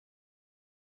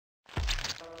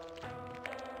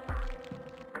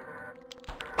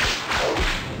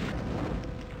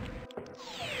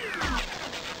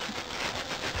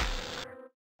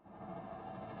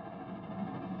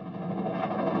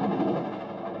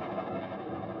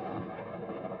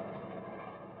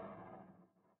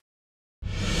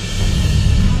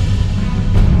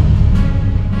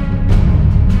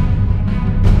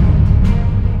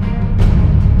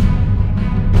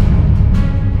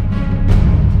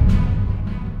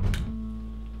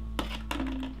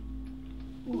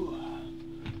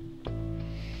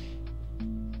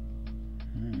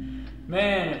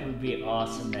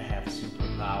awesome to have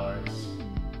superpowers.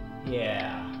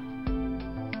 Yeah.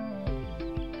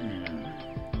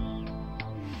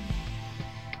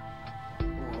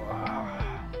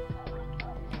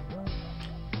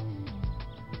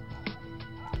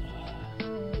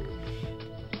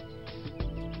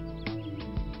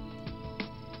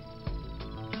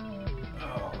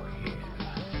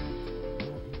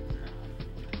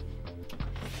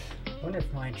 I wonder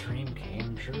if my dream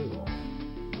came true.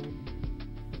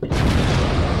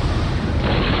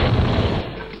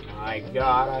 My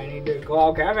God, I need to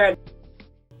call Kevin.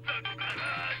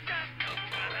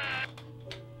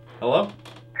 Hello?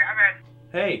 Kevin,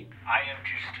 Hey. I have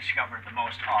just discovered the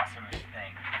most awesomest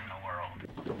thing in the world.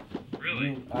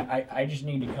 Really? I just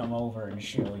need to come over and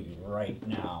show you right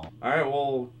now. Alright,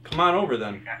 well, come on over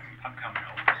then. I'm coming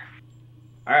over.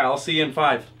 Alright, I'll see you in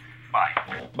 5.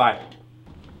 Bye. Bye.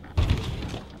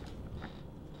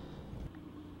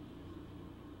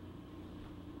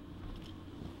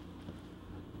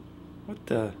 What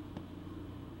the?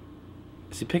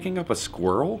 Is he picking up a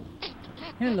squirrel?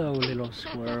 Hello, little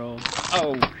squirrel.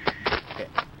 Oh, shit.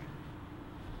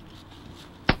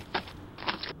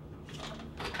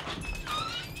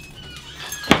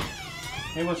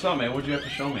 Hey, what's up, man? What'd you have to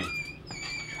show me?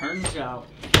 Turns out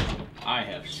I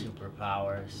have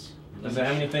superpowers. Does it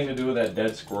have anything to do with that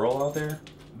dead squirrel out there?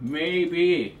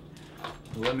 Maybe.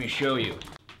 Let me show you.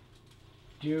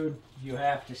 Dude, you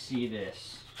have to see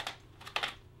this.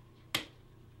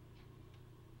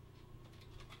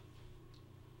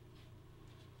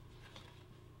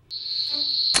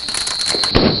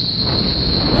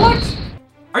 What?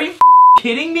 Are you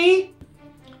kidding me?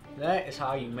 That is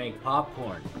how you make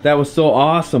popcorn. That was so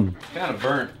awesome. Kind of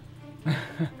burnt.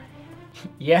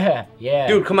 Yeah.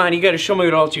 Dude, come on, you gotta show me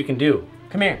what else you can do.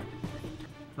 Come here.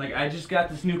 Like, I just got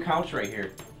this new couch right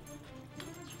here.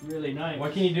 It's really nice.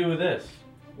 What can you do with this?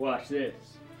 Watch this.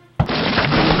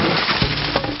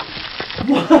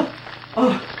 What?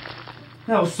 Oh,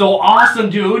 that was so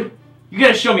awesome, dude. You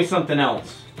gotta show me something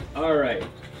else. All right.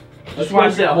 Let's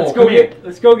watch that hole.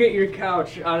 Let's go get your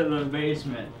couch out of the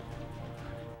basement.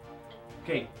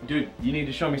 Okay, dude, you need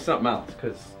to show me something else,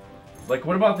 cause, like,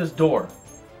 what about this door?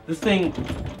 This thing,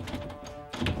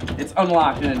 it's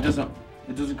unlocked and it doesn't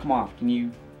come off. Can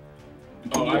you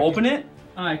open it?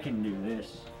 I can do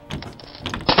this.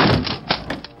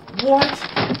 What?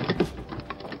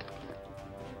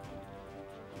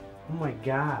 Oh my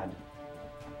God.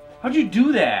 How'd you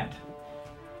do that?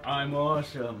 I'm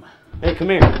awesome. Hey, come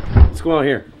here. Let's go out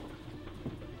here.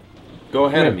 Go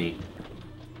ahead of me.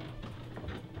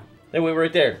 Hey, wait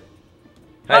right there.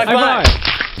 High five.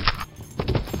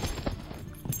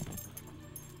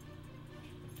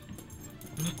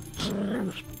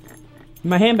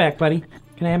 My hand back, buddy.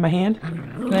 Can I have my hand?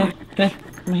 Can I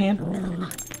have my hand?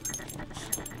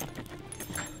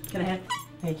 Can I have?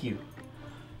 Thank you.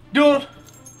 Dude!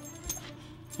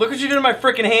 Look what you did to my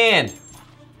freaking hand!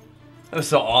 That was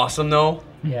so awesome, though.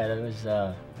 Yeah, that was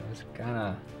kind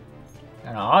of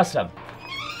awesome.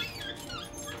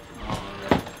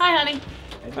 Hi, honey.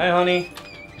 Hi, honey.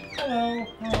 Hello.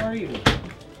 How are you?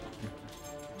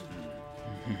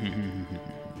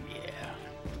 Yeah.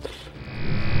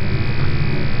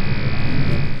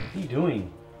 What are you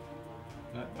doing?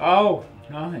 Oh,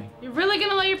 nothing. You're really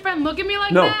gonna let your friend look at me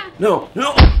like No, that? no,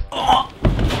 no. Oh,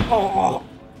 oh,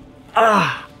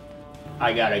 ah.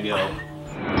 I gotta go.